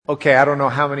Okay, I don't know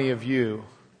how many of you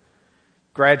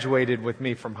graduated with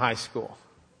me from high school.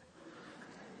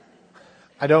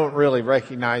 I don't really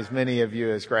recognize many of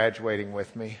you as graduating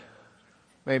with me.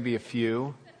 Maybe a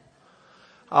few.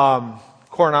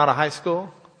 Coronado High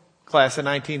School, class of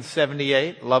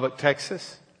 1978, Lubbock,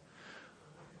 Texas.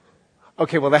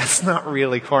 Okay, well that's not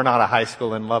really Coronado High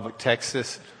School in Lubbock,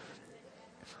 Texas.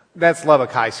 That's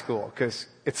Lubbock High School because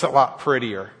it's a lot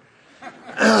prettier.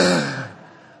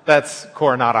 That's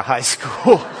Coronado High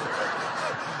School.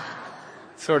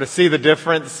 Sort of see the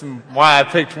difference and why I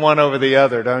picked one over the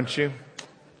other, don't you?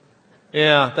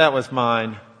 Yeah, that was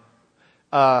mine.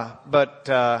 But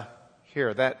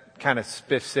here, that kind of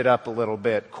spiffs it up a little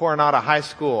bit. Coronado High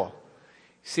School.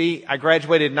 See, I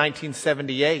graduated in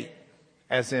 1978,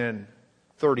 as in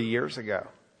 30 years ago.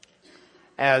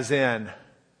 As in,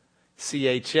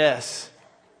 CHS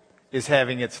is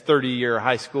having its 30-year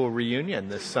high school reunion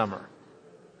this summer.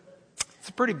 It's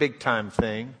a pretty big time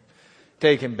thing.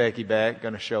 Taking Becky back,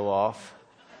 going to show off.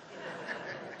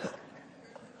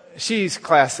 She's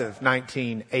class of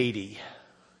 1980,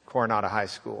 Coronado High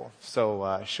School.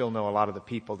 So she'll know a lot of the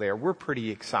people there. We're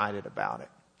pretty excited about it.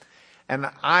 And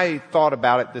I thought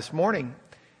about it this morning.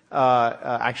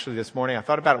 This morning, I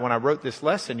thought about it when I wrote this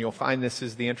lesson. You'll find this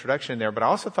is the introduction there. But I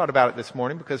also thought about it this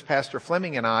morning because Pastor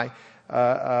Fleming and I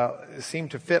seem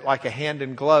to fit like a hand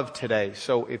in glove today.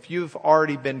 So if you've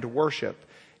already been to worship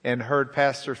and heard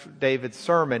Pastor David's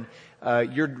sermon,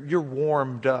 you're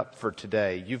warmed up for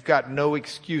today. You've got no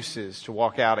excuses to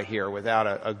walk out of here without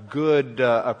a good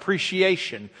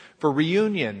appreciation for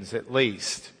reunions, at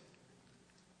least.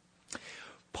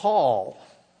 Paul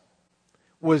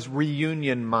was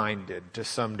reunion-minded to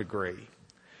some degree.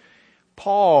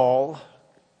 Paul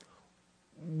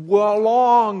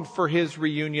longed for his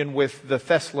reunion with the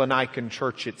Thessalonican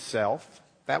church itself.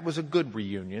 That was a good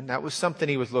reunion. That was something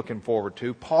he was looking forward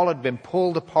to. Paul had been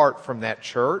pulled apart from that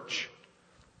church,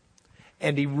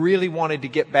 and he really wanted to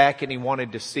get back and he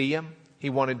wanted to see him. He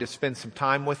wanted to spend some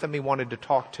time with him. He wanted to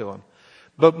talk to him.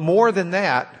 But more than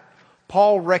that,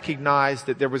 Paul recognized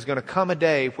that there was going to come a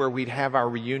day where we'd have our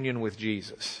reunion with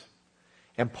Jesus.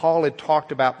 And Paul had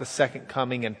talked about the second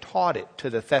coming and taught it to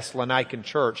the Thessalonican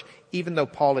church, even though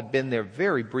Paul had been there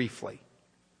very briefly.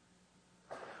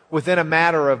 Within a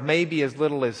matter of maybe as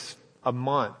little as a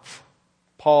month,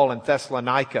 Paul in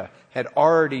Thessalonica had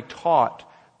already taught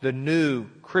the new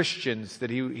Christians that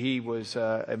he was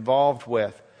involved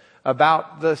with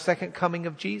about the second coming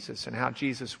of Jesus and how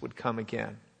Jesus would come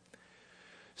again.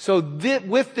 So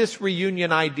with this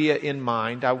reunion idea in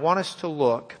mind, I want us to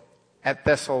look at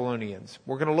Thessalonians.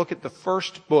 We're going to look at the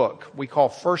first book we call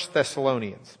 1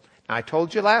 Thessalonians. Now, I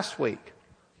told you last week,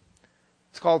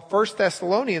 it's called 1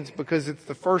 Thessalonians because it's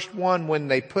the first one when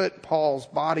they put Paul's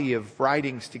body of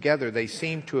writings together. They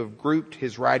seem to have grouped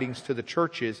his writings to the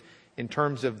churches in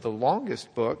terms of the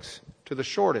longest books to the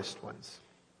shortest ones.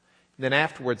 And then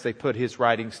afterwards, they put his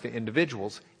writings to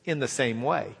individuals in the same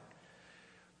way.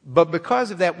 But because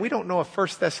of that, we don't know if 1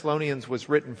 Thessalonians was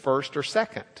written first or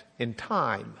second in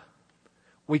time.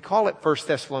 We call it 1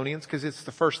 Thessalonians because it's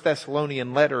the first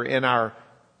Thessalonian letter in our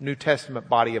New Testament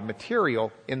body of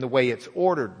material in the way it's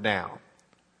ordered now.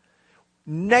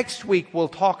 Next week we'll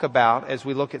talk about, as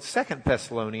we look at 2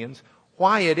 Thessalonians,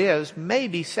 why it is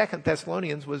maybe 2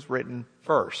 Thessalonians was written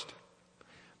first.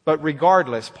 But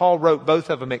regardless, Paul wrote both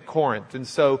of them at Corinth. And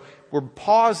so we're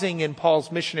pausing in Paul's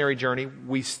missionary journey.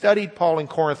 We studied Paul in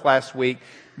Corinth last week.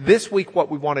 This week what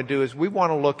we want to do is we want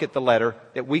to look at the letter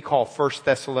that we call 1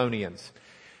 Thessalonians.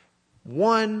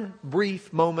 One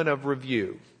brief moment of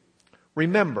review.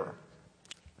 Remember,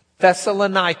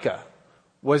 Thessalonica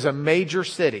was a major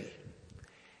city.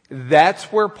 That's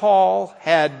where Paul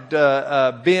had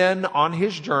been on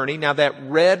his journey. Now that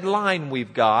red line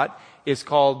we've got is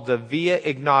called the Via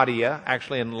Egnatia.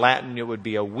 Actually in Latin it would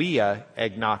be a Via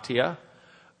Egnatia.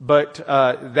 But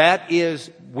that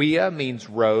is, Via means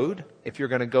road. If you're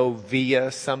going to go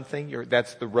via something,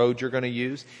 that's the road you're going to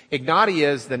use. Egnatia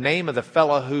is the name of the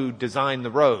fellow who designed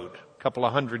the road a couple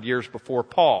of hundred years before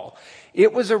Paul.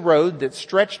 It was a road that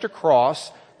stretched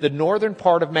across the northern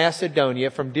part of Macedonia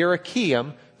from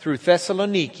Dyrrhachium through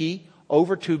Thessaloniki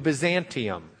over to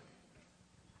Byzantium,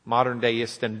 modern-day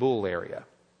Istanbul area.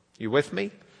 You with me?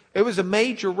 It was a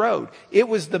major road. It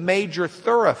was the major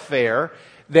thoroughfare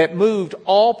that moved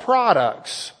all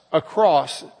products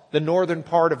across the northern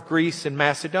part of Greece and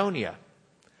Macedonia.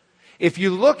 If you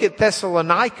look at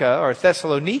Thessalonica, or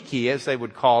Thessaloniki as they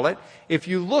would call it, if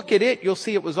you look at it, you'll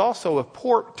see it was also a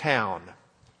port town.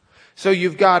 So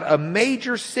you've got a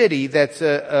major city that's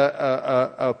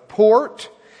a port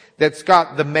that's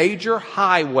got the major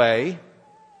highway,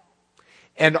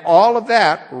 And all of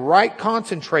that, right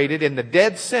concentrated in the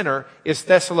dead center, is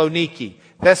Thessaloniki.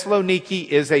 Thessaloniki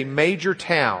is a major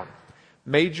town.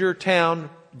 Major town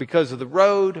because of the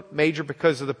road, major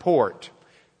because of the port.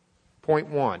 Point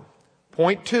one.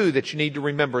 Point two that you need to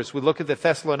remember as we look at the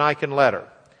Thessalonican letter.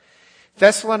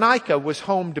 Thessalonica was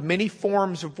home to many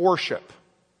forms of worship.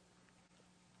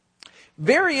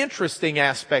 Very interesting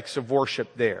aspects of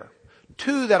worship there.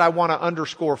 Two that I want to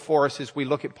underscore for us as we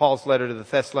look at Paul's letter to the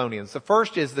Thessalonians. The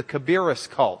first is the Cabirus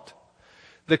cult.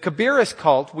 The Cabirus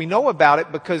cult, we know about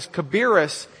it because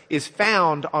Cabirus is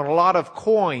found on a lot of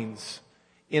coins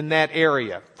in that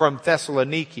area from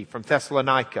Thessaloniki, from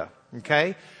Thessalonica.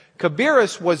 Okay?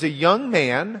 Cabirus was a young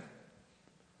man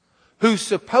who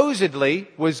supposedly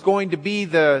was going to be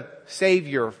the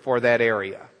savior for that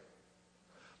area.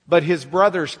 But his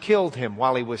brothers killed him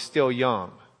while he was still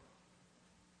young.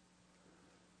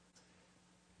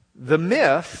 The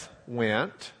myth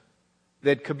went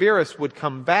that Cabirus would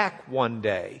come back one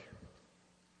day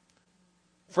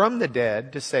from the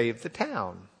dead to save the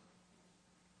town.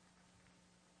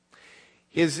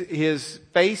 His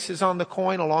face is on the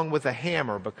coin along with a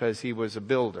hammer because he was a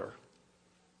builder.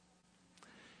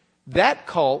 That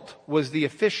cult was the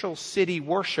official city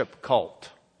worship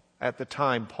cult at the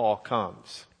time Paul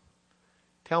comes.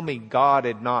 Tell me God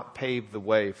had not paved the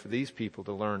way for these people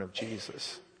to learn of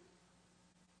Jesus.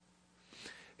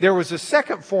 There was a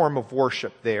second form of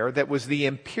worship there that was the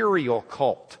imperial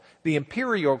cult. The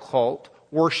imperial cult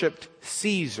worshipped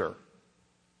Caesar.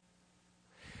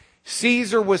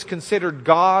 Caesar was considered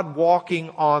God walking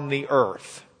on the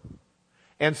earth.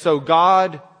 And so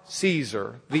God,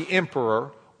 Caesar, the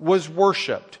emperor, was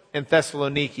worshipped in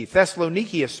Thessaloniki.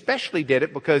 Thessaloniki especially did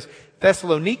it because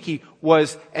Thessaloniki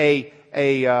was an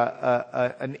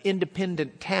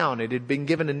independent town. It had been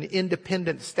given an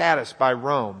independent status by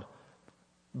Rome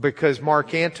because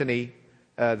Mark Antony,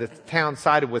 the town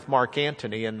sided with Mark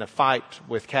Antony in the fight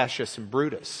with Cassius and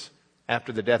Brutus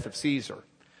after the death of Caesar.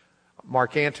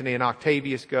 Mark Antony and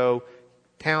Octavius go.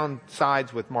 Town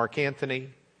sides with Mark Antony.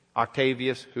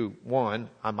 Octavius, who won,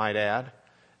 I might add,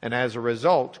 and as a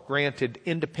result granted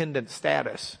independent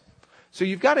status. So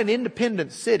you've got an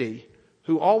independent city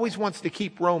who always wants to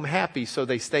keep Rome happy so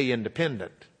they stay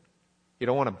independent. You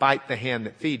don't want to bite the hand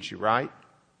that feeds you, right?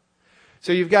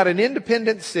 So you've got an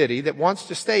independent city that wants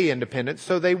to stay independent,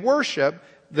 so they worship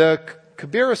the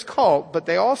Cabirus cult, but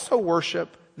they also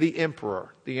worship the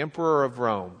emperor of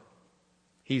Rome.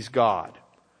 He's God,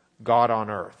 God on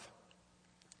earth.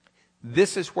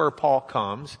 This is where Paul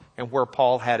comes and where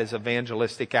Paul had his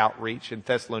evangelistic outreach in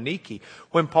Thessaloniki.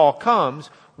 When Paul comes,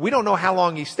 we don't know how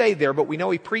long he stayed there, but we know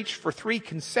he preached for 3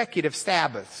 consecutive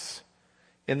Sabbaths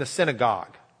in the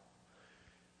synagogue.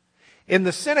 In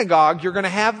the synagogue, you're going to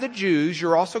have the Jews.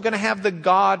 You're also going to have the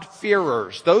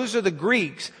God-fearers. Those are the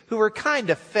Greeks who are kind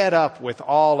of fed up with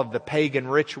all of the pagan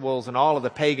rituals and all of the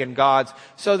pagan gods.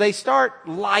 So they start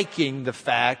liking the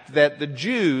fact that the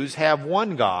Jews have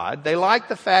one God. They like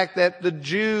the fact that the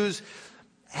Jews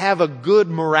have a good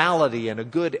morality and a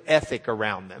good ethic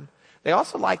around them. They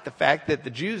also like the fact that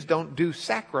the Jews don't do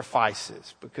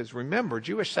sacrifices. Because remember,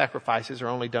 Jewish sacrifices are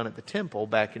only done at the temple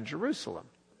back in Jerusalem.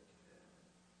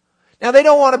 Now, they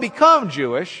don't want to become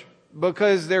Jewish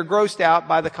because they're grossed out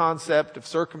by the concept of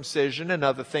circumcision and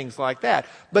other things like that.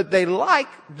 But they like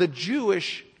the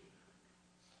Jewish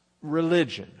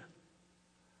religion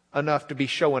enough to be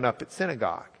showing up at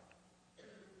synagogue.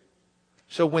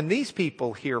 So when these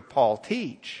people hear Paul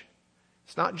teach,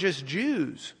 it's not just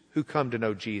Jews who come to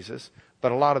know Jesus,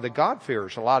 but a lot of the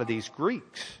God-fearers, a lot of these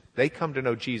Greeks, they come to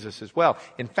know Jesus as well.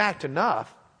 In fact,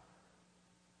 enough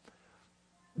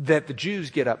that the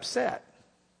Jews get upset.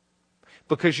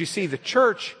 Because you see, the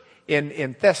church in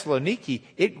Thessaloniki,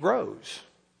 it grows.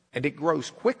 And it grows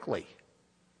quickly.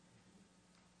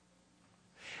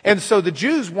 And so the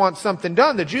Jews want something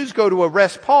done. The Jews go to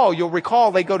arrest Paul. You'll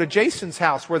recall they go to Jason's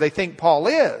house where they think Paul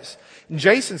is. And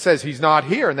Jason says he's not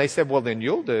here. And they said, well, then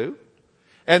you'll do.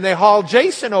 And they hauled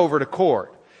Jason over to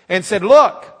court and said,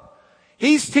 look,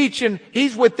 he's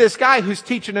with this guy who's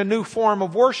teaching a new form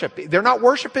of worship. They're not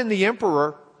worshiping the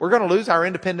emperor. We're going to lose our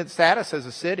independent status as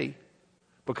a city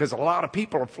because a lot of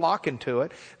people are flocking to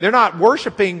it. They're not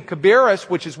worshiping Cabirus,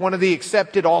 which is one of the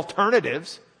accepted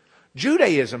alternatives.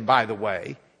 Judaism, by the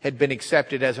way, had been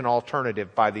accepted as an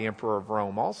alternative by the emperor of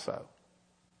Rome also.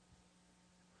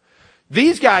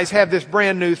 These guys have this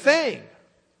brand new thing.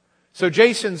 So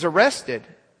Jason's arrested,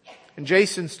 and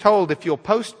Jason's told, if you'll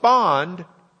post bond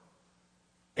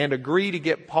and agree to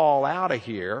get Paul out of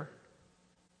here,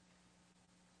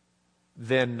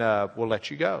 then we'll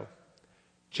let you go.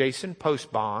 Jason posts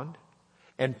bond,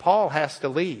 and Paul has to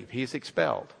leave. He's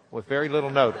expelled. with very little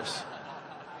notice.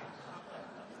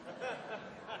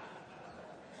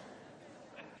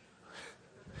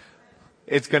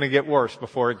 It's going to get worse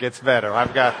before it gets better.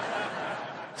 I've got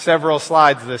several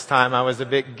slides this time. I was a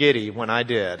bit giddy when I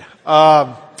did.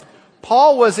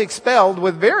 Paul was expelled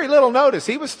with very little notice.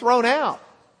 He was thrown out.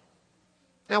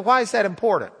 Now, why is that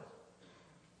important?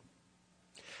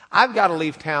 I've got to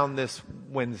leave town this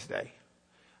Wednesday.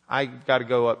 I've got to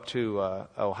go up to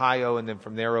Ohio and then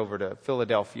from there over to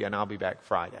Philadelphia, and I'll be back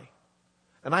Friday.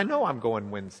 And I know I'm going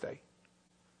Wednesday.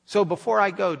 So before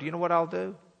I go, do you know what I'll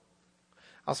do?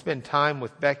 I'll spend time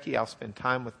with Becky. I'll spend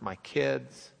time with my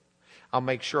kids. I'll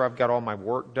make sure I've got all my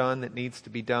work done that needs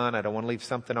to be done. I don't want to leave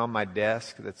something on my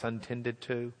desk that's untended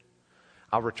to.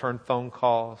 I'll return phone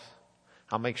calls.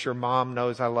 I'll make sure Mom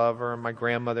knows I love her and my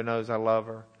grandmother knows I love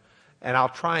her. And I'll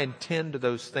try and tend to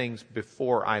those things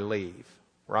before I leave,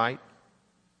 right?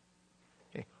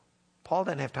 Okay. Paul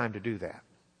doesn't have time to do that.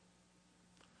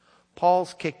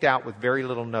 Paul's kicked out with very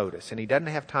little notice, and he doesn't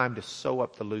have time to sew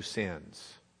up the loose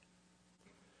ends.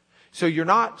 So you're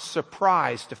not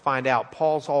surprised to find out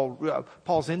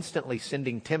Paul's instantly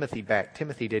sending Timothy back.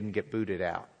 Timothy didn't get booted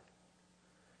out.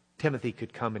 Timothy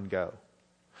could come and go.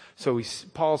 So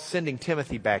Paul's sending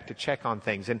Timothy back to check on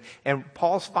things. And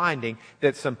Paul's finding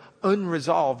that some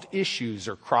unresolved issues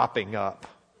are cropping up.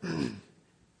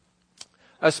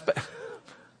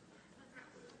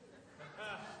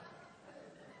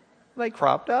 They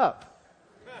cropped up.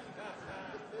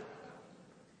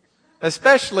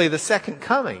 Especially the second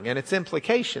coming and its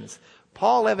implications.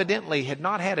 Paul evidently had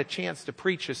not had a chance to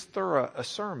preach as thorough a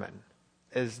sermon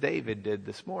as David did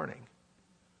this morning.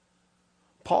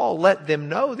 Paul let them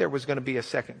know there was going to be a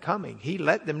second coming. He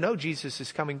let them know Jesus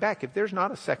is coming back. If there's not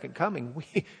a second coming,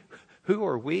 who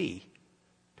are we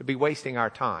to be wasting our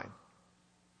time?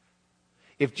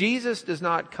 If Jesus does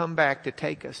not come back to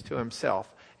take us to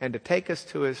himself and to take us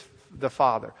to the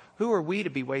Father, who are we to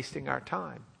be wasting our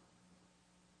time?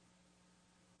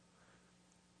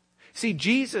 See,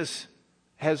 Jesus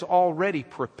has already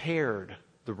prepared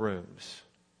the rooms.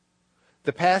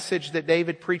 The passage that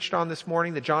David preached on this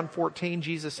morning, the John 14,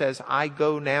 Jesus says, I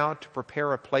go now to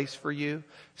prepare a place for you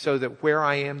so that where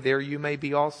I am, there you may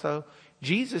be also.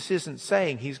 Jesus isn't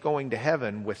saying he's going to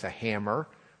heaven with a hammer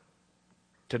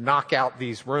to knock out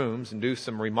these rooms and do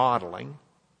some remodeling.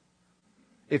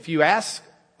 If you ask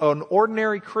an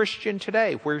ordinary Christian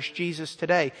today, where's Jesus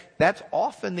today? That's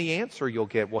often the answer you'll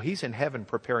get. Well, he's in heaven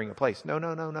preparing a place.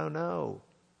 No.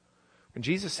 When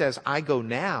Jesus says, I go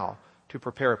now to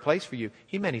prepare a place for you,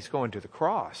 he meant he's going to the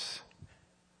cross.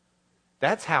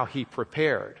 That's how he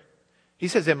prepared. He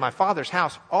says, in my Father's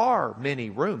house are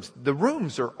many rooms. The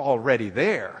rooms are already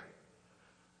there.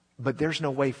 But there's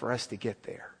no way for us to get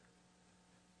there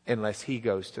unless he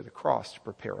goes to the cross to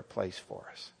prepare a place for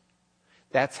us.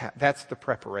 That's the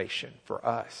preparation for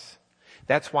us.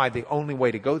 That's why the only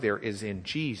way to go there is in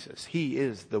Jesus. He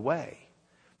is the way.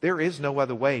 There is no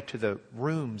other way to the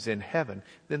rooms in heaven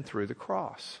than through the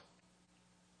cross.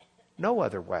 No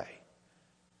other way.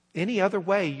 Any other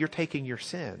way, you're taking your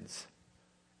sins.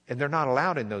 And they're not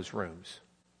allowed in those rooms.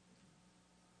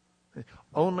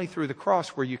 Only through the cross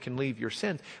where you can leave your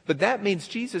sins. But that means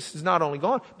Jesus is not only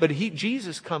gone, but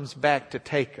Jesus comes back to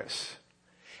take us.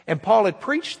 And Paul had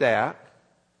preached that.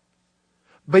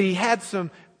 But he had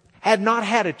not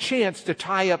had a chance to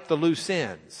tie up the loose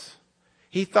ends.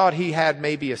 He thought he had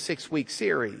maybe a 6-week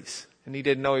series, and he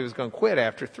didn't know he was going to quit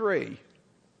after 3.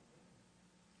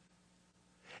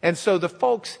 And so the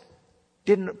folks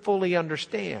didn't fully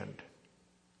understand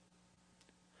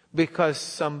because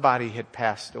somebody had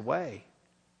passed away,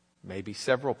 maybe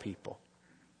several people.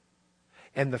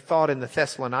 And the thought in the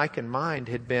Thessalonican mind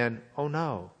had been, oh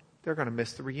no, they're going to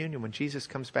miss the reunion. When Jesus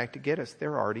comes back to get us,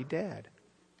 they're already dead.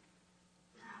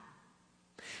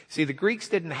 See, the Greeks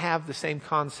didn't have the same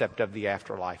concept of the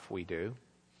afterlife we do.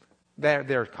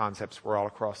 Their concepts were all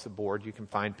across the board. You can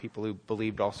find people who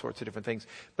believed all sorts of different things.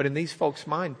 But in these folks'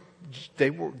 mind,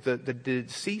 the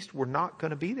deceased were not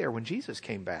going to be there when Jesus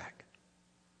came back.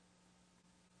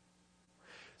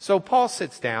 So Paul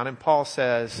sits down and Paul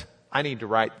says, I need to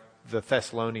write the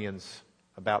Thessalonians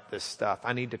about this stuff.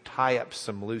 I need to tie up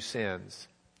some loose ends.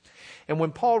 And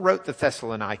when Paul wrote the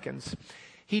Thessalonians,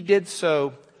 he did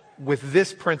so with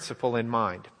this principle in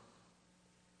mind.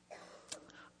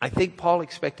 I think Paul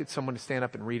expected someone to stand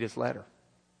up and read his letter.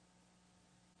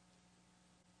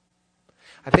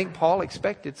 I think Paul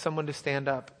expected someone to stand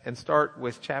up and start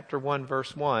with chapter 1,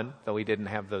 verse 1, though he didn't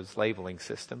have those labeling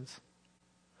systems,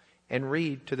 and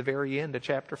read to the very end of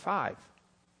chapter 5.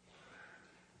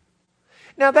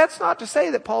 Now, that's not to say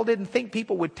that Paul didn't think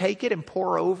people would take it and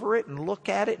pore over it and look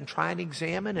at it and try and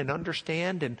examine and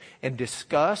understand and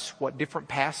discuss what different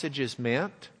passages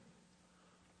meant.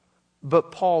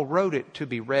 But Paul wrote it to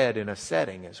be read in a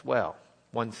setting as well,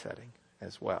 one setting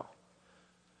as well.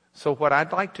 So what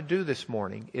I'd like to do this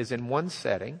morning is in one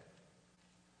setting,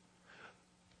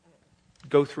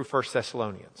 go through 1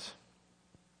 Thessalonians.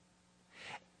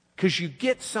 Because you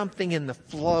get something in the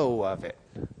flow of it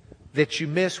that you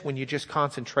miss when you just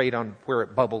concentrate on where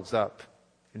it bubbles up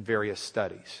in various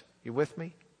studies. You with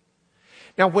me?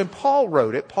 Now, when Paul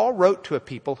wrote it, Paul wrote to a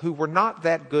people who were not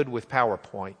that good with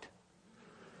PowerPoint.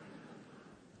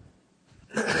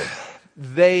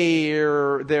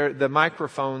 The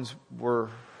microphones were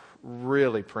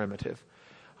really primitive.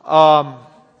 The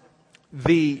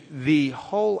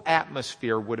whole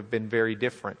atmosphere would have been very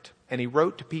different. And he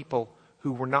wrote to people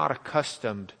who were not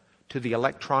accustomed to the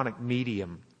electronic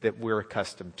medium that we're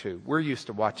accustomed to. We're used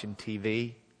to watching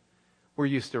TV. We're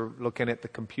used to looking at the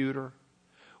computer.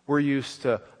 We're used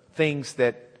to things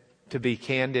that, to be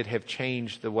candid, have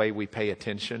changed the way we pay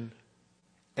attention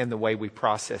and the way we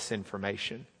process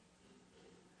information.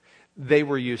 They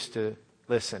were used to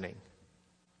listening.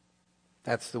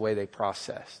 That's the way they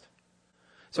processed.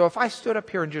 So if I stood up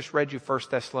here and just read you 1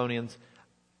 Thessalonians,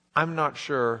 I'm not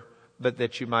sure, but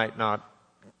that you might not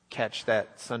catch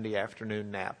that Sunday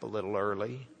afternoon nap a little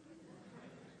early.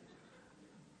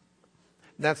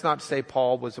 That's not to say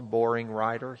Paul was a boring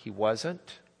writer. He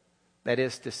wasn't. That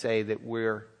is to say that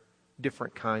we're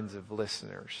different kinds of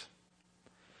listeners.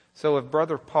 So if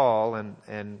Brother Paul,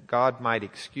 and God might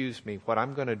excuse me, what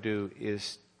I'm going to do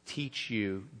is teach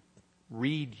you,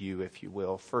 read you, if you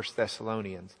will, 1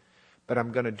 Thessalonians. But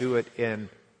I'm going to do it in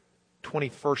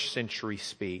 21st century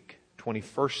speak,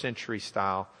 21st century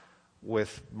style,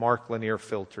 with Mark Lanier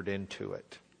filtered into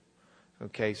it.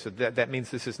 Okay, so that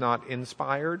means this is not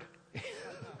inspired.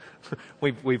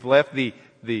 We've left the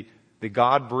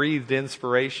God-breathed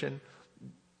inspiration,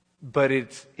 but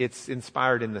it's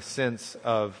inspired in the sense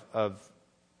of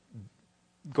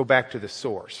go back to the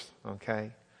source.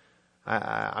 Okay,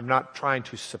 I'm not trying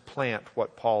to supplant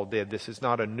what Paul did. This is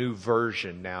not a new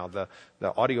version now, the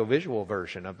audiovisual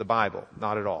version of the Bible.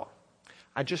 Not at all.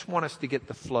 I just want us to get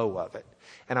the flow of it.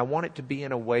 And I want it to be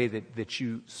in a way that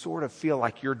you sort of feel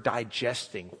like you're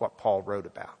digesting what Paul wrote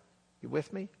about. You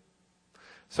with me?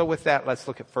 So with that, let's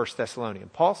look at 1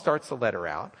 Thessalonians. Paul starts the letter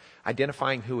out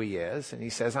identifying who he is. And he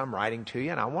says, I'm writing to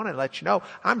you and I want to let you know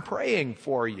I'm praying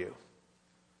for you.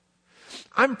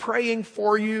 I'm praying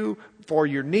for you, for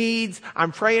your needs.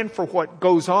 I'm praying for what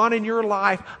goes on in your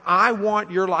life. I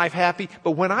want your life happy.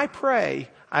 But when I pray,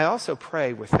 I also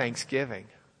pray with thanksgiving.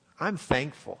 I'm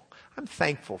thankful. I'm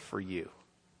thankful for you.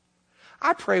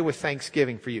 I pray with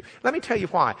thanksgiving for you. Let me tell you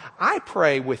why. I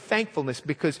pray with thankfulness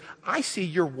because I see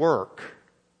your work.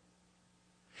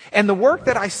 And the work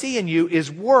that I see in you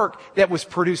is work that was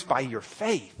produced by your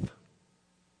faith.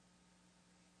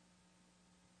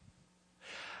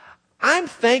 I'm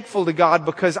thankful to God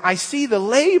because I see the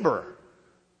labor.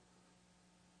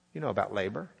 You know about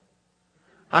labor.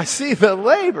 I see the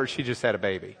labor. She just had a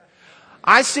baby.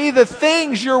 I see the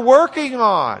things you're working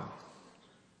on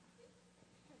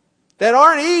that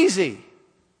aren't easy,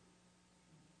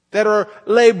 that are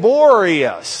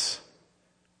laborious.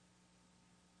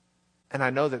 And I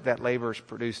know that labor is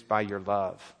produced by your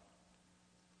love.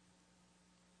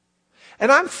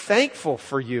 And I'm thankful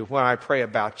for you when I pray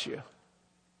about you.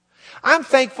 I'm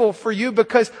thankful for you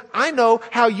because I know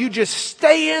how you just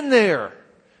stay in there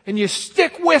and you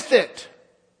stick with it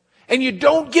and you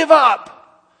don't give up.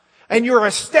 And you're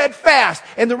a steadfast.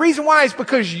 And the reason why is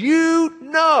because you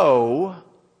know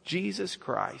Jesus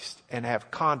Christ and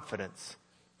have confidence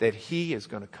that He is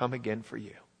going to come again for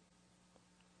you.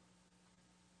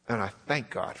 And I thank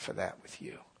God for that with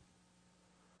you.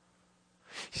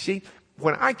 See,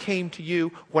 when I came to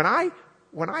you, when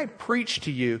I preached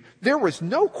to you, there was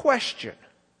no question.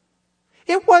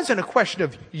 It wasn't a question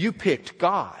of you picked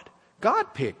God.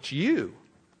 God picked you.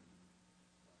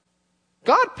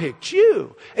 God picked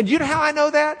you. And you know how I know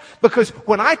that? Because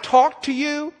when I talked to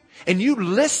you and you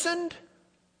listened,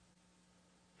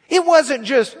 it wasn't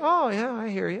just, oh yeah, I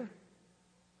hear you.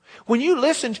 When you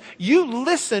listened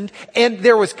and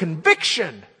there was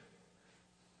conviction.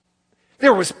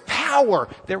 There was power.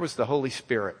 There was the Holy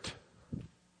Spirit.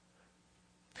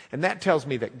 And that tells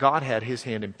me that God had His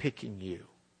hand in picking you.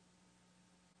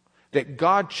 That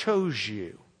God chose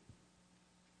you.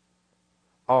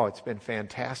 Oh, it's been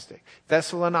fantastic.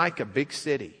 Thessalonica, big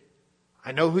city.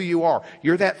 I know who you are.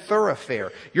 You're that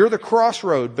thoroughfare. You're the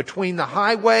crossroad between the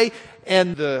highway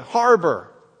and the harbor.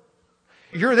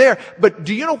 You're there. But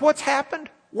do you know what's happened?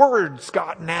 Word's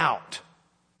gotten out.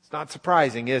 It's not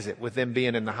surprising, is it, with them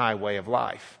being in the highway of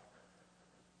life?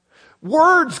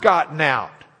 Word's gotten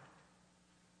out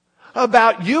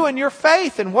about you and your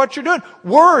faith and what you're doing.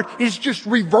 Word is just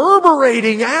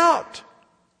reverberating out.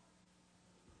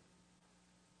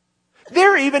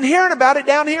 They're even hearing about it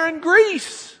down here in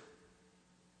Greece.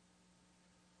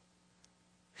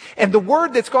 And the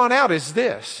word that's gone out is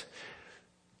this: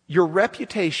 your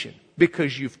reputation,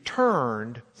 because you've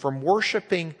turned from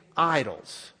worshiping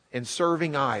idols and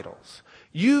serving idols.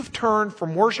 You've turned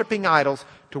from worshiping idols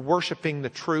to worshiping the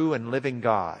true and living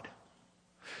God.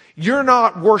 You're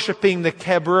not worshiping the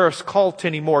Cabirus cult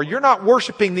anymore. You're not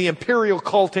worshiping the imperial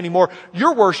cult anymore.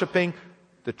 You're worshiping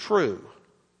the true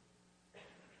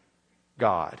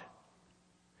God.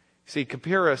 See,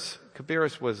 Cabirus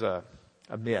was a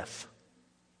myth.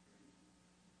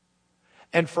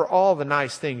 And for all the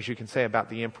nice things you can say about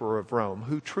the Emperor of Rome,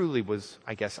 who truly was,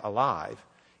 I guess, alive,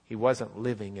 he wasn't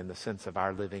living in the sense of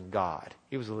our living God.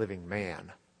 He was a living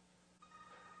man.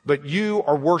 But you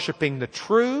are worshiping the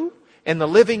true and the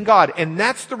living God. And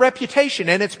that's the reputation.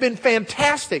 And it's been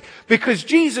fantastic because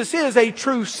Jesus is a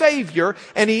true Savior,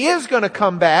 and He is going to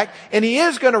come back, and He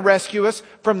is going to rescue us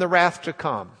from the wrath to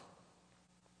come.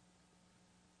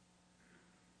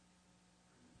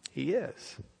 He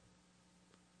is.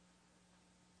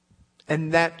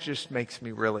 And that just makes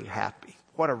me really happy.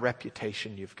 What a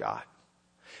reputation you've got.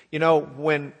 You know,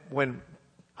 when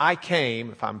I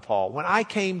came, if I'm Paul, when I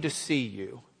came to see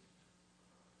you,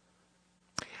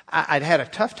 I'd had a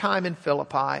tough time in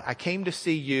Philippi. I came to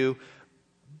see you,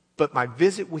 but my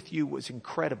visit with you was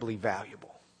incredibly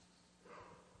valuable.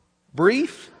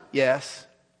 Brief? Yes.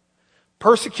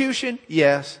 Persecution?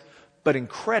 Yes. But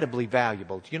incredibly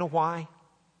valuable. Do you know why?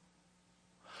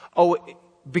 Oh,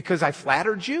 because I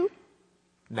flattered you?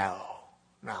 No,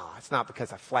 it's not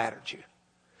because I flattered you.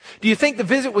 Do you think the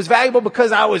visit was valuable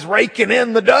because I was raking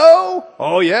in the dough?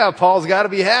 Oh yeah, Paul's got to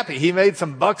be happy. He made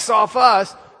some bucks off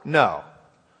us. No,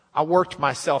 I worked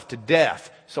myself to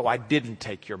death, so I didn't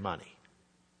take your money.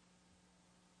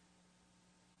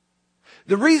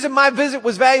 The reason my visit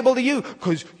was valuable to you,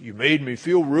 because you made me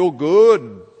feel real good,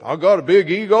 and I got a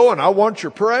big ego, and I want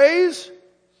your praise?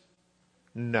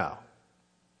 No,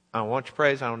 I don't want your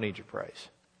praise. I don't need your praise.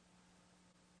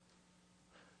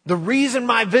 The reason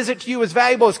my visit to you is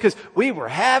valuable is because we were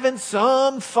having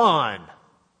some fun.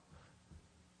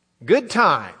 Good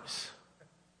times.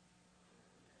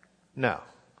 No.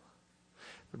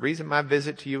 The reason my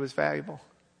visit to you is valuable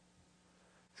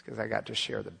is because I got to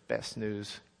share the best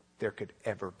news there could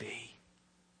ever be.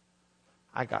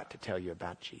 I got to tell you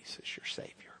about Jesus, your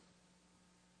Savior.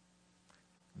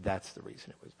 That's the reason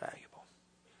it was valuable.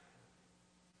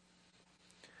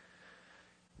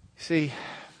 See,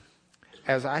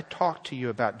 as I talked to you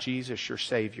about Jesus, your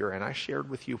Savior, and I shared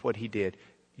with you what He did,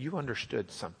 you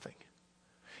understood something.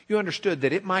 You understood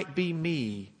that it might be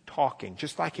me talking,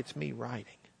 just like it's me writing.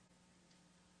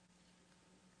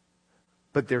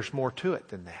 But there's more to it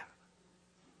than that.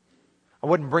 I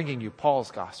wasn't bringing you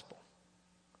Paul's gospel.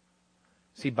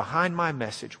 See, behind my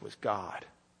message was God.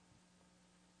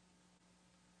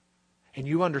 And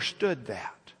you understood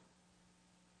that.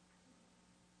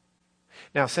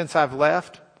 Now, since I've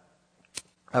left,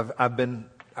 I've been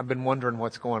wondering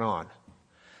what's going on.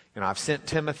 You know, I've sent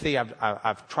Timothy.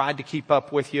 I've tried to keep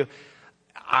up with you.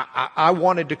 I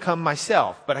wanted to come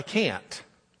myself, but I can't.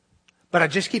 But I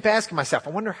just keep asking myself,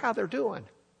 I wonder how they're doing.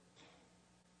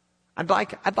 I'd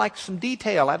like some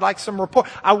detail. I'd like some report.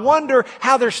 I wonder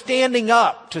how they're standing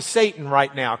up to Satan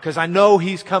right now, because I know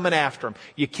he's coming after them.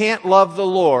 You can't love the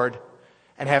Lord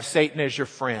and have Satan as your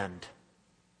friend.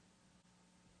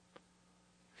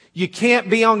 You can't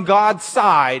be on God's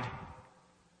side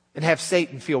and have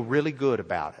Satan feel really good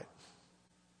about it.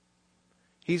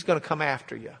 He's going to come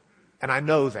after you. And I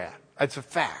know that. It's a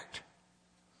fact.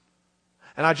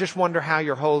 And I just wonder how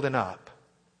you're holding up.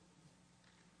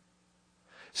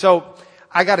 So,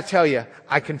 I got to tell you,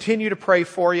 I continue to pray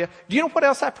for you. Do you know what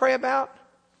else I pray about?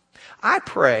 I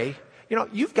pray,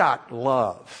 you've got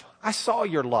love. I saw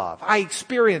your love. I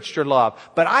experienced your love.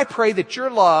 But I pray that your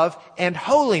love and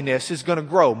holiness is going to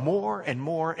grow more and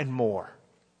more and more.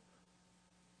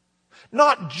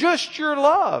 Not just your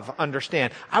love,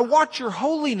 understand. I want your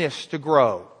holiness to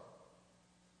grow.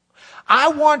 I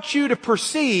want you to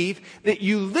perceive that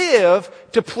you live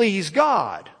to please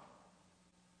God.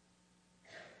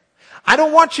 I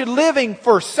don't want you living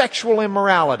for sexual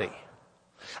immorality.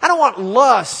 I don't want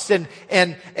lust and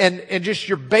just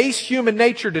your base human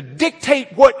nature to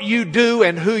dictate what you do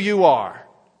and who you are.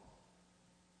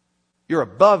 You're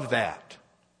above that.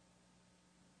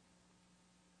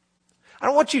 I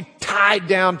don't want you tied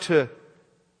down to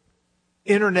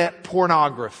internet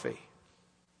pornography.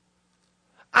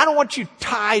 I don't want you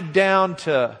tied down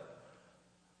to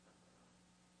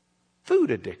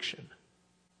food addiction.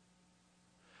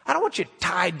 I don't want you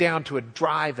tied down to a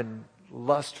drive and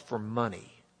lust for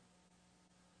money.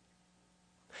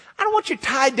 I don't want you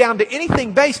tied down to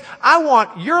anything base. I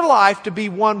want your life to be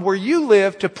one where you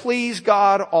live to please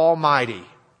God Almighty.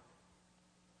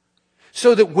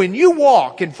 So that when you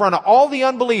walk in front of all the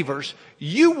unbelievers,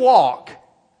 you walk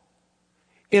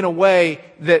in a way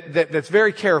that's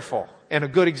very careful and a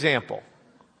good example.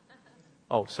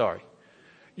 Oh, sorry.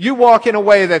 You walk in a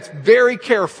way that's very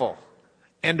careful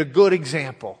and a good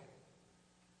example.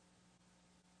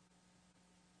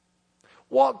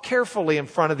 Walk carefully in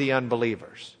front of the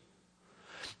unbelievers.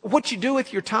 What you do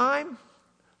with your time?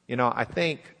 You know, I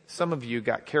think some of you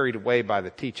got carried away by the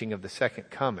teaching of the second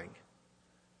coming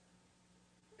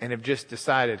and have just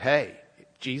decided, hey,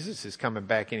 Jesus is coming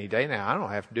back any day now. I don't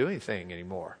have to do anything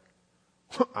anymore.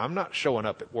 I'm not showing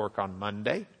up at work on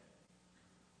Monday.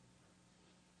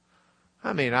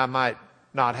 I mean, I might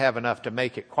not have enough to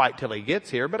make it quite till he gets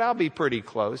here, but I'll be pretty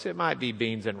close. It might be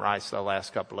beans and rice the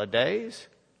last couple of days.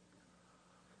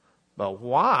 But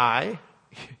why?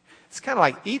 It's kind of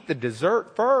like eat the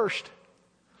dessert first.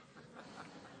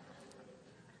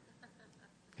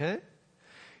 Okay?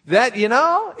 That, you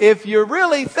know, if you're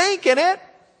really thinking it.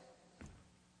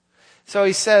 So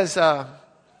he says,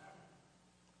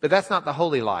 but that's not the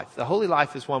holy life. The holy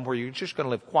life is one where you're just going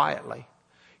to live quietly.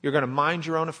 You're going to mind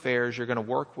your own affairs. You're going to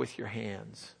work with your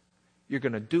hands. You're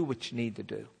going to do what you need to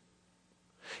do.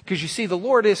 Because you see, the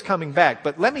Lord is coming back.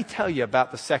 But let me tell you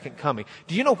about the second coming.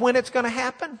 Do you know when it's going to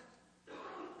happen?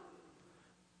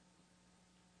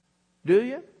 Do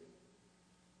you?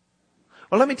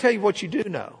 Well, let me tell you what you do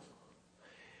know.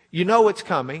 You know it's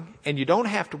coming, and you don't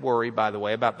have to worry, by the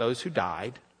way, about those who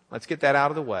died. Let's get that out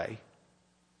of the way.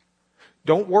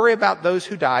 Don't worry about those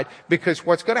who died, because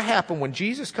what's going to happen when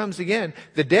Jesus comes again,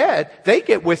 the dead, they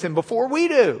get with him before we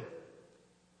do.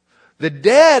 The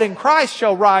dead in Christ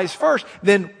shall rise first,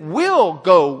 then we'll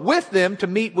go with them to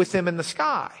meet with him in the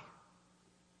sky.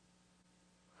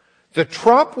 The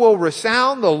trump will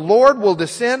resound, the Lord will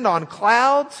descend on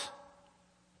clouds.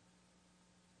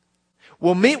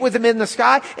 We'll meet with him in the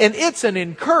sky, and it's an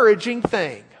encouraging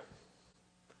thing.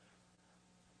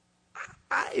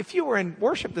 If you were in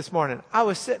worship this morning, I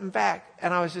was sitting back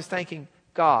and I was just thanking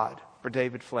God for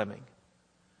David Fleming.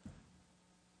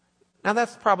 Now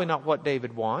that's probably not what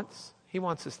David wants. He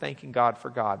wants us thanking God for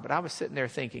God. But I was sitting there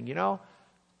thinking, you know,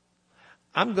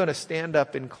 I'm going to stand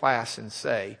up in class and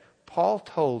say, Paul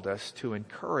told us to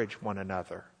encourage one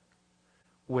another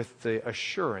with the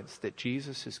assurance that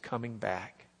Jesus is coming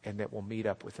back and that we'll meet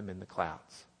up with him in the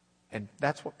clouds. And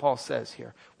that's what Paul says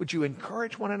here. Would you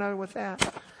encourage one another with that?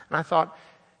 And I thought,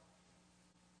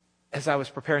 as I was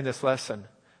preparing this lesson,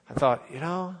 I thought, you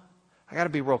know, I got to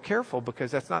be real careful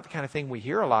because that's not the kind of thing we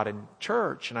hear a lot in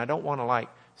church. And I don't want to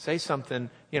say something,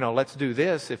 you know, let's do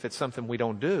this if it's something we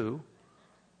don't do.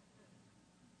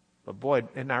 But boy,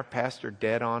 isn't our pastor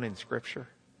dead on in Scripture?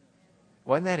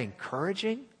 Wasn't that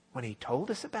encouraging when he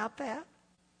told us about that?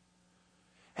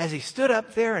 As he stood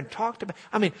up there and talked about,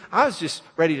 I was just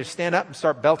ready to stand up and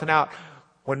start belting out,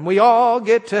 when we all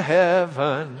get to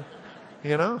heaven,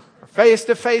 you know, face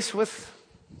to face with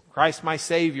Christ my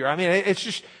Savior. It's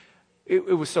just,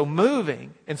 it was so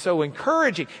moving and so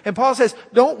encouraging. And Paul says,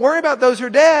 don't worry about those who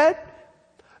are dead.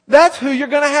 That's who you're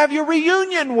going to have your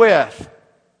reunion with.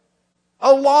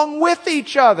 Along with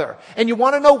each other. And you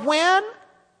want to know when?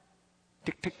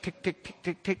 Tick, tick, tick, tick, tick,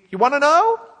 tick, tick. You want to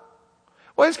know?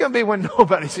 Well, it's going to be when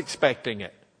nobody's expecting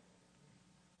it.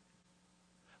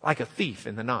 Like a thief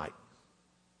in the night.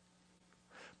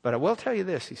 But I will tell you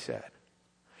this, he said.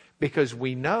 Because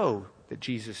we know that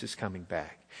Jesus is coming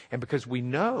back. And because we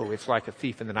know it's like a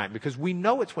thief in the night. Because we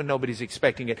know it's when nobody's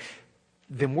expecting it.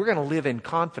 Then we're going to live in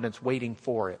confidence waiting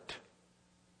for it.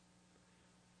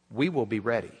 We will be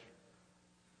ready.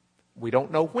 We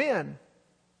don't know when,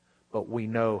 but we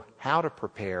know how to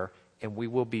prepare, and we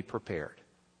will be prepared.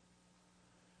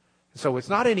 So it's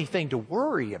not anything to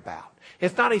worry about.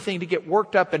 It's not anything to get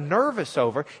worked up and nervous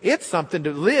over. It's something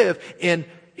to live in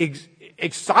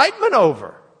excitement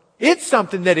over. It's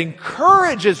something that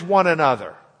encourages one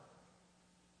another.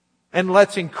 And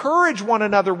let's encourage one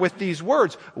another with these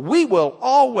words. We will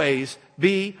always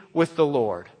be with the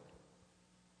Lord.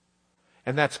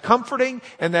 And that's comforting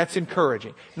and that's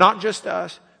encouraging. Not just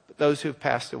us, but those who've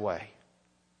passed away.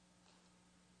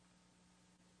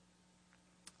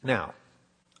 Now,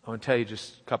 I want to tell you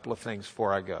just a couple of things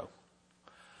before I go.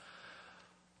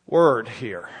 Word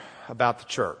here about the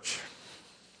church.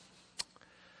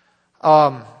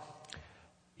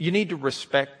 You need to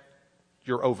respect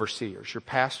your overseers, your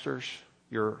pastors,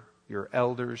 your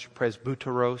elders, your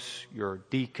presbyteros, your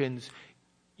deacons.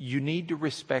 You need to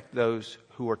respect those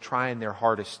who are trying their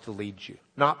hardest to lead you.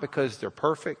 Not because they're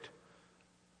perfect,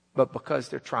 but because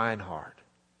they're trying hard.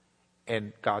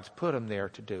 And God's put them there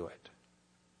to do it.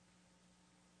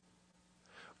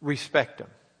 Respect them.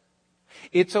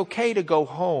 It's okay to go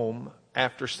home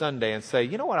after Sunday and say,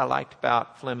 you know what I liked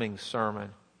about Fleming's sermon?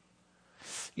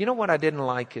 You know what I didn't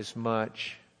like as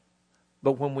much?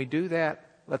 But when we do that,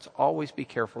 let's always be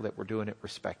careful that we're doing it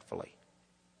respectfully.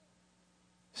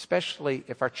 Especially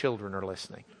if our children are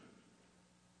listening.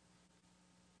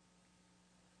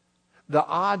 The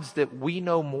odds that we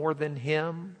know more than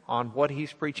him on what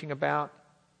he's preaching about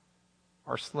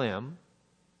are slim.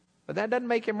 But that doesn't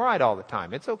make him right all the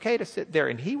time. It's okay to sit there,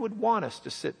 and he would want us to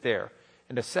sit there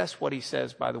and assess what he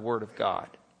says by the Word of God.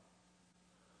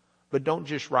 But don't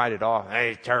just write it off.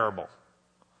 Hey, terrible.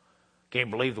 Can't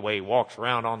believe the way he walks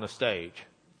around on the stage.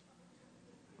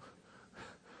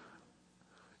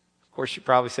 Of course, you're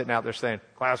probably sitting out there saying,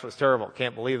 class was terrible.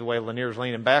 Can't believe the way Lanier's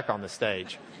leaning back on the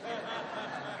stage.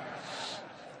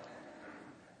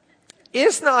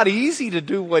 It's not easy to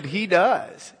do what he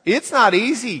does. It's not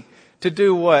easy to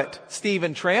do what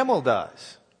Stephen Trammell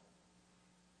does.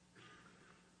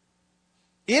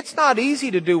 It's not easy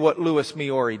to do what Louis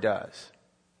Miori does.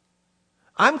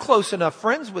 I'm close enough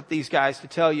friends with these guys to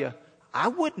tell you, I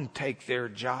wouldn't take their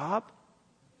job.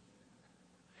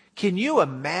 Can you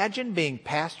imagine being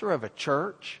pastor of a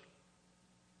church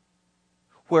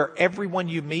where everyone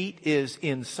you meet is,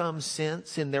 in some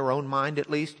sense, in their own mind at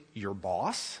least, your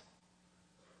boss?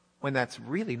 When that's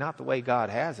really not the way God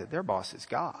has it. Their boss is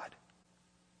God.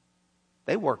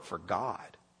 They work for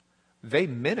God. They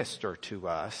minister to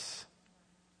us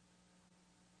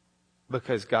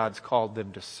because God's called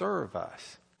them to serve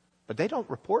us. But they don't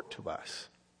report to us.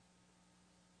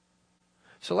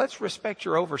 So let's respect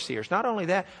your overseers. Not only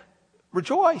that,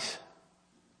 rejoice.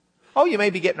 Oh, you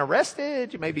may be getting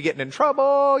arrested. You may be getting in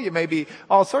trouble. You may be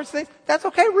all sorts of things. That's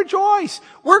okay. Rejoice.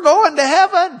 We're going to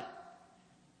heaven.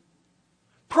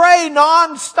 Pray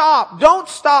nonstop. Don't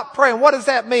stop praying. What does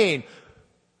that mean?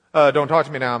 Don't talk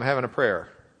to me now. I'm having a prayer.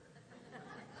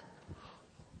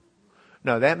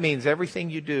 No, that means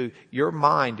everything you do, your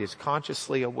mind is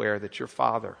consciously aware that your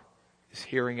Father is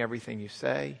hearing everything you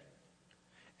say.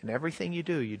 And everything you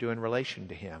do in relation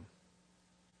to Him.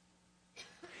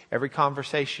 Every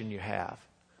conversation you have,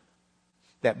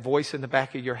 that voice in the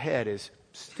back of your head is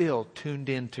still tuned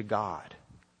in to God.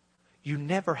 You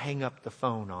never hang up the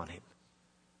phone on Him.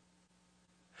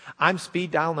 I'm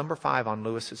speed dial number 5 on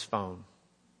Lewis's phone.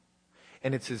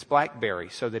 And it's his BlackBerry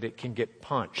so that it can get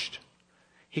punched.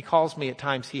 He calls me at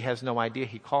times he has no idea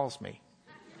he calls me.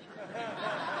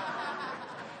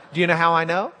 Do you know how I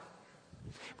know?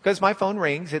 Because my phone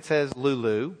rings, it says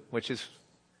Lulu, which is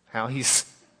how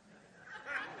he's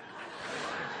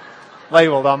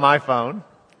labeled on my phone.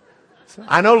 So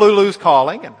I know Lulu's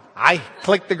calling, and I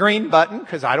click the green button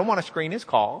because I don't want to screen his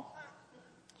call,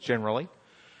 generally.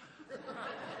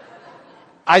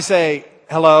 I say,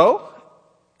 hello,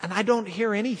 and I don't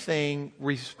hear anything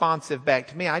responsive back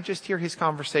to me. I just hear his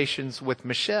conversations with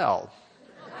Michelle.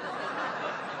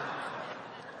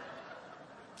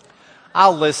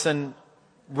 I'll listen,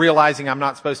 realizing I'm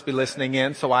not supposed to be listening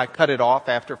in, so I cut it off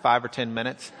after 5 or 10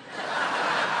 minutes.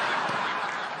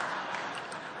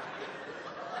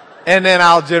 And then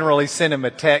I'll generally send him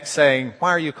a text saying, why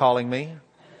are you calling me?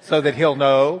 So that he'll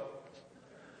know.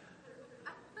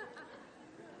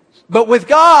 But with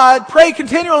God, pray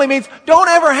continually means don't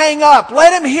ever hang up.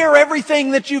 Let Him hear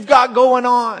everything that you've got going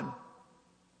on.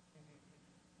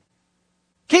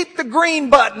 Keep the green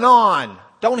button on.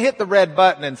 Don't hit the red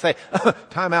button and say,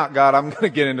 time out, God, I'm going to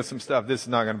get into some stuff. This is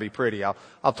not going to be pretty. I'll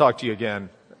talk to you again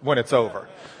when it's over.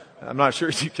 I'm not sure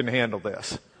you can handle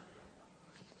this.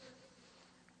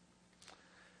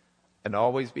 And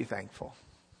always be thankful.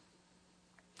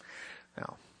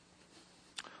 Now,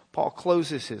 Paul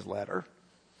closes his letter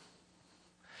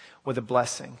with a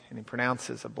blessing, and he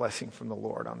pronounces a blessing from the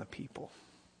Lord on the people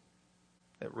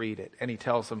that read it. And he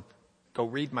tells them, go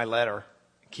read my letter,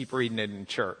 keep reading it in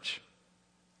church,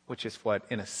 which is what,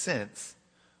 in a sense,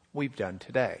 we've done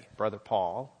today. Brother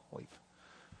Paul, we've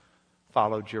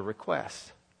followed your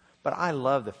request. But I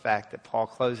love the fact that Paul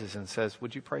closes and says,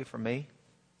 would you pray for me?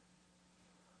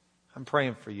 I'm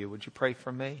praying for you. Would you pray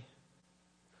for me?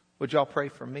 Would y'all pray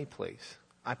for me, please?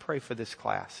 I pray for this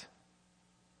class.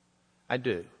 I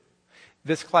do.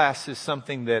 This class is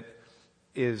something that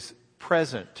is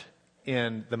present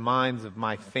in the minds of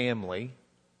my family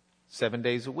 7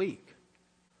 days a week.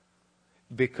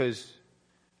 Because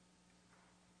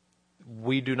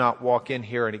We do not walk in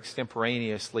here and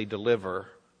extemporaneously deliver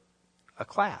a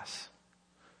class.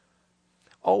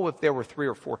 Oh, if there were 3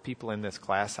 or 4 people in this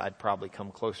class, I'd probably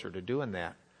come closer to doing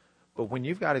that. But when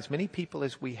you've got as many people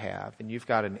as we have, and you've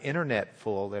got an internet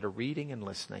full that are reading and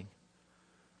listening,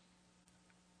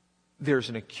 there's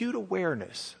an acute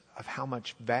awareness of how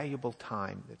much valuable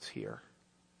time that's here.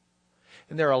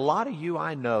 And there are a lot of you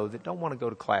I know that don't want to go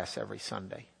to class every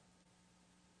Sunday.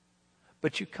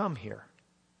 But you come here.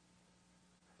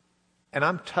 And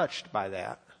I'm touched by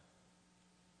that.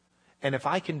 And if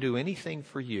I can do anything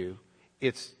for you,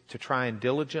 it's to try and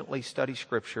diligently study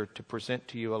Scripture to present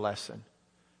to you a lesson.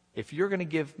 If you're going to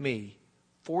give me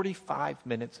 45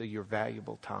 minutes of your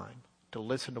valuable time to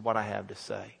listen to what I have to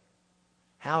say,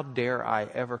 how dare I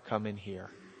ever come in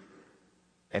here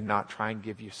and not try and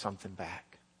give you something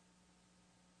back?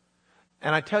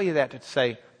 And I tell you that to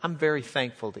say, I'm very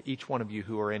thankful to each one of you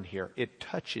who are in here. It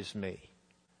touches me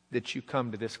that you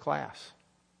come to this class,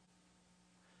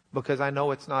 because I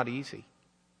know it's not easy.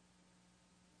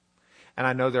 And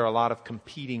I know there are a lot of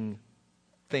competing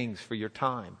things for your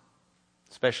time,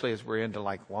 especially as we're into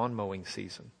like lawn mowing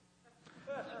season.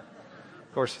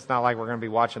 Of course, it's not like we're going to be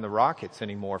watching the Rockets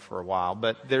anymore for a while,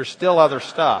 but there's still other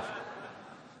stuff.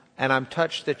 And I'm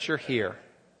touched that you're here.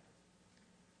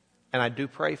 And I do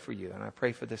pray for you, and I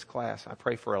pray for this class. I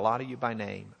pray for a lot of you by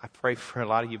name. I pray for a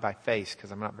lot of you by face,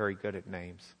 because I'm not very good at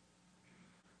names.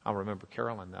 I'll remember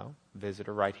Carolyn, though,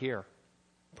 visitor right here.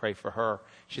 Pray for her.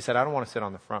 She said, I don't want to sit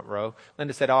on the front row.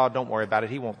 Linda said, oh, don't worry about it.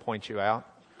 He won't point you out.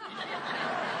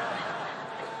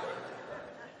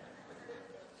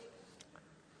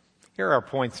 Here are our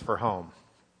points for home.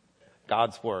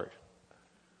 God's Word.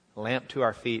 A lamp to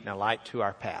our feet and a light to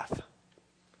our path.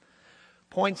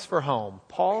 Points for home.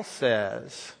 Paul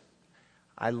says,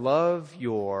 I love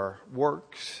your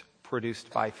works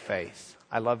produced by faith.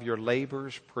 I love your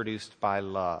labors produced by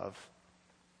love.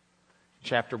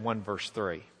 Chapter 1, verse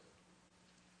 3.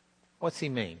 What's he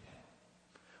mean?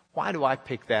 Why do I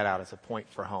pick that out as a point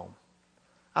for home?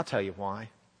 I'll tell you why.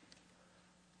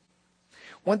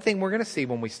 One thing we're going to see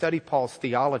when we study Paul's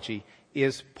theology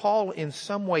is Paul, in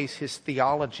some ways, his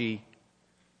theology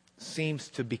seems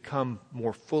to become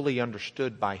more fully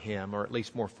understood by him, or at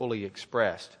least more fully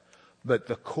expressed. But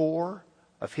the core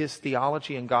of his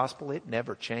theology and gospel, it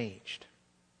never changed.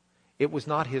 It was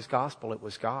not his gospel, it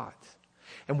was God's.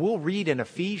 And we'll read in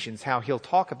Ephesians how he'll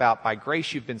talk about, by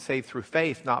grace you've been saved through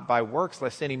faith, not by works,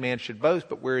 lest any man should boast,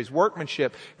 but we're his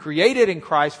workmanship, created in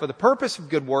Christ for the purpose of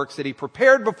good works that he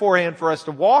prepared beforehand for us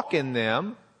to walk in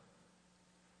them.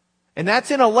 And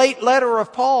that's in a late letter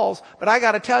of Paul's, but I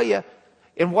got to tell you,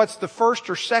 in what's the first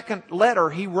or second letter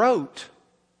he wrote,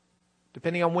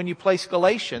 depending on when you place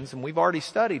Galatians, and we've already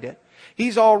studied it,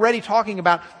 he's already talking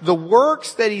about the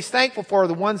works that he's thankful for are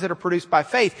the ones that are produced by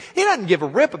faith. He doesn't give a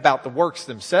rip about the works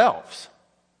themselves.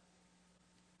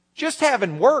 Just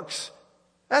having works,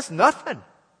 that's nothing.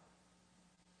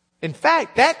 In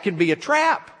fact, that can be a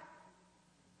trap.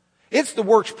 It's the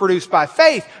works produced by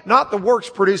faith, not the works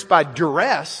produced by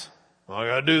duress. Well, I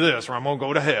gotta do this or I'm gonna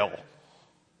go to hell.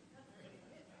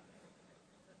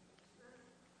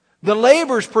 The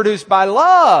labors produced by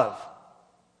love.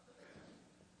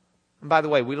 And by the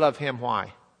way, we love him.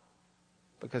 Why?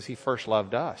 Because he first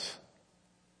loved us.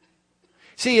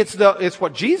 See, it's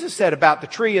what Jesus said about the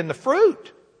tree and the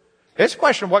fruit. It's a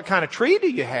question of what kind of tree do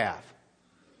you have?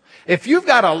 If you've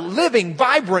got a living,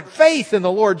 vibrant faith in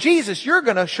the Lord Jesus, you're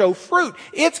going to show fruit.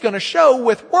 It's going to show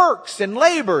with works and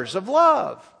labors of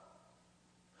love.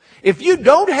 If you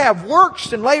don't have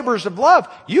works and labors of love,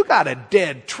 you got a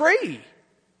dead tree.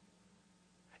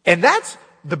 And that's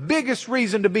the biggest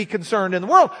reason to be concerned in the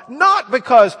world. Not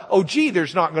because, oh gee,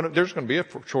 there's going to be a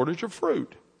shortage of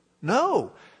fruit.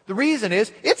 No. The reason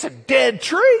is, it's a dead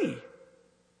tree.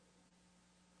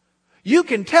 You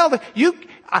can tell that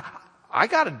I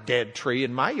got a dead tree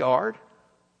in my yard.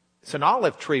 It's an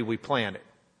olive tree we planted.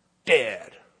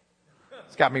 Dead.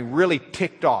 It's got me really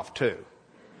ticked off too.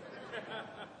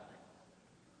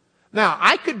 Now,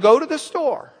 I could go to the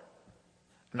store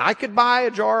and I could buy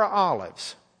a jar of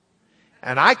olives.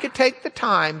 And I could take the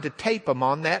time to tape them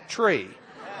on that tree.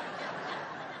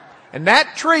 And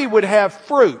that tree would have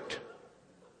fruit.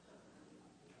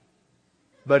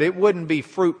 But it wouldn't be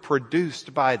fruit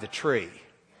produced by the tree.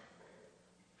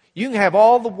 You can have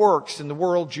all the works in the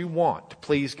world you want to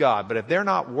please God, but if they're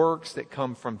not works that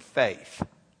come from faith,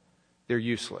 they're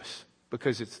useless.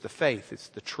 Because it's the faith, it's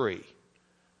the tree.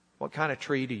 What kind of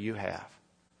tree do you have?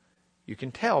 You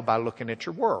can tell by looking at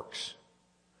your works.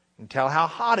 You can tell how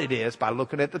hot it is by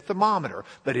looking at the thermometer.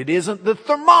 But it isn't the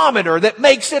thermometer that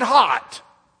makes it hot.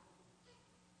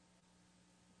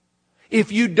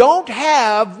 If you don't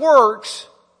have works,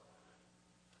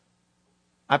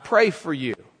 I pray for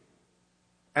you.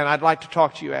 And I'd like to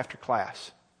talk to you after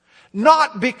class.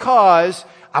 Not because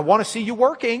I want to see you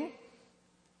working.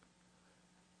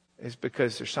 It's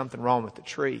because there's something wrong with the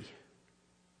tree.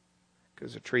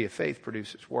 Because the tree of faith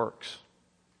produces works.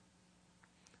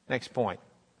 Next point.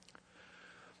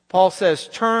 Paul says,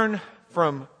 turn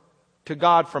to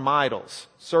God from idols.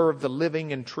 Serve the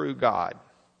living and true God.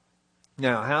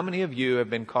 Now, how many of you have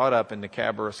been caught up in the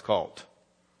Cabirus cult?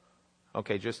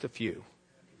 Okay, just a few.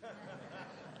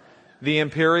 The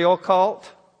imperial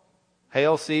cult?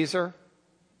 Hail Caesar?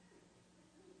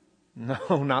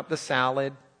 No, not the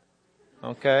salad.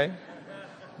 Okay.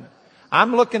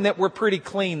 I'm looking that we're pretty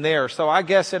clean there, so I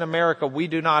guess in America we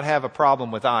do not have a problem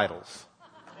with idols.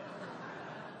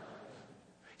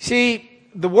 See,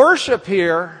 the worship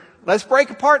here, let's break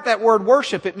apart that word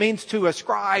worship. It means to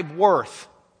ascribe worth.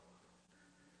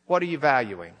 What are you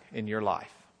valuing in your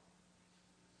life?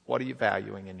 What are you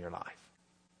valuing in your life?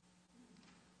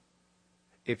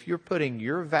 If you're putting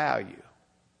your value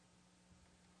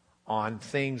on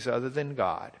things other than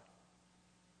God,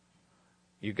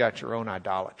 you've got your own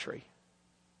idolatry.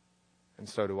 And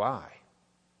so do I.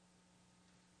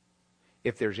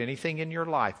 If there's anything in your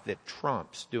life that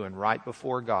trumps doing right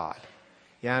before God,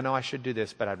 yeah, I know I should do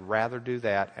this, but I'd rather do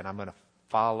that, and I'm going to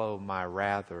follow my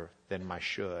rather than my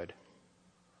should.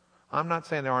 I'm not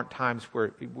saying there aren't times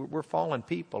where we're fallen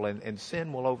people and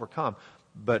sin will overcome,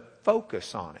 but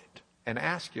focus on it and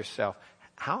ask yourself,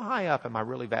 how high up am I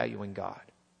really valuing God?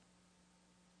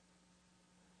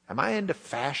 Am I into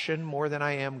fashion more than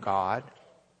I am God?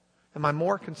 Am I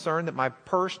more concerned that my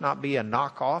purse not be a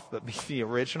knockoff but be the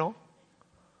original?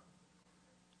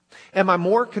 Am I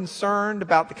more concerned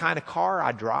about the kind of car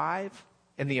I drive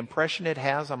and the impression it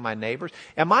has on my neighbors?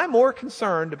 Am I more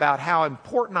concerned about how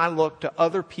important I look to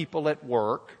other people at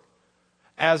work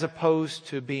as opposed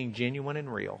to being genuine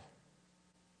and real?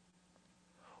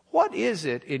 What is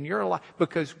it in your life?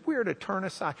 Because we're to turn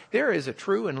aside. There is a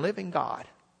true and living God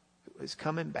who is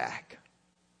coming back.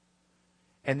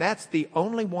 And that's the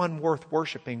only one worth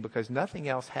worshiping because nothing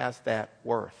else has that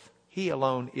worth. He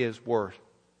alone is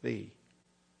worthy.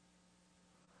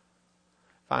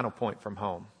 Final point from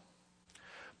home.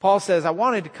 Paul says, I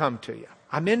wanted to come to you.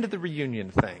 I'm into the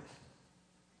reunion thing.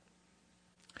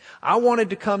 I wanted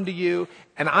to come to you,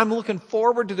 and I'm looking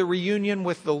forward to the reunion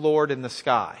with the Lord in the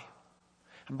sky.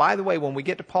 And by the way, when we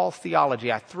get to Paul's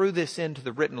theology, I threw this into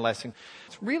the written lesson.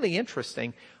 It's really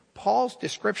interesting. Paul's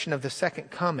description of the second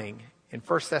coming in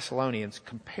 1 Thessalonians,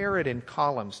 compare it in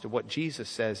columns to what Jesus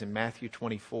says in Matthew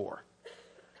 24.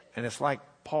 And it's like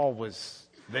Paul was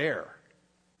there.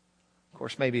 Of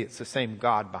course, maybe it's the same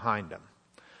God behind him.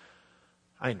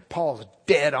 I mean, Paul's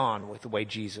dead on with the way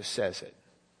Jesus says it.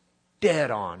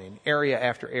 Dead on in area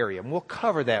after area. And we'll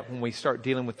cover that when we start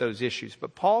dealing with those issues.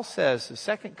 But Paul says the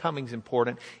second coming's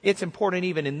important. It's important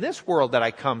even in this world that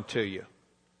I come to you.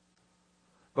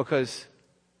 Because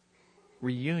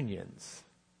reunions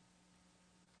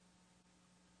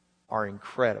are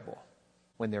incredible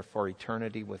when they're for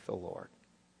eternity with the Lord.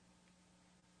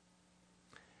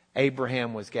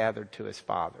 Abraham was gathered to his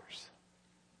fathers.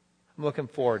 I'm looking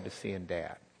forward to seeing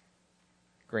Dad,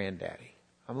 Granddaddy.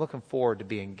 I'm looking forward to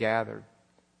being gathered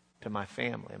to my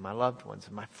family and my loved ones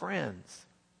and my friends.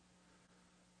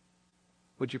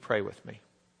 Would you pray with me?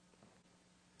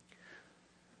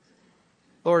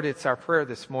 Lord, it's our prayer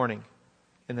this morning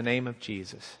in the name of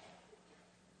Jesus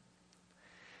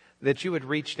that you would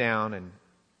reach down and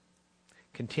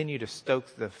continue to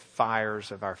stoke the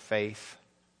fires of our faith.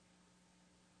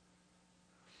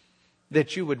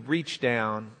 That you would reach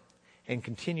down and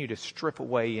continue to strip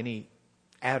away any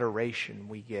adoration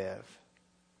we give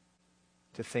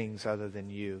to things other than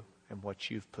you and what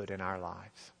you've put in our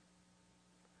lives.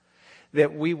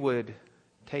 That we would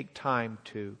take time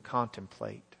to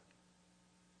contemplate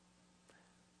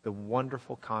the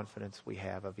wonderful confidence we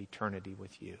have of eternity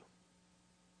with you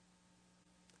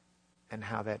and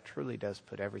how that truly does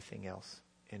put everything else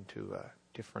into a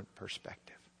different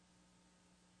perspective.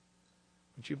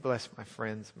 Would you bless my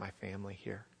friends, my family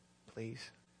here,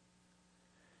 please?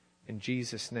 In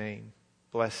Jesus' name,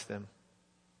 bless them.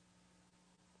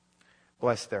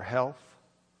 Bless their health.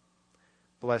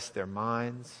 Bless their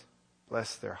minds.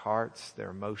 Bless their hearts,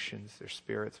 their emotions, their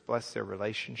spirits. Bless their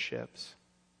relationships.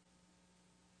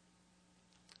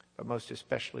 But most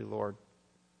especially, Lord,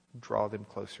 draw them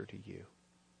closer to you.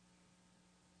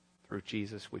 Through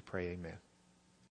Jesus we pray, amen.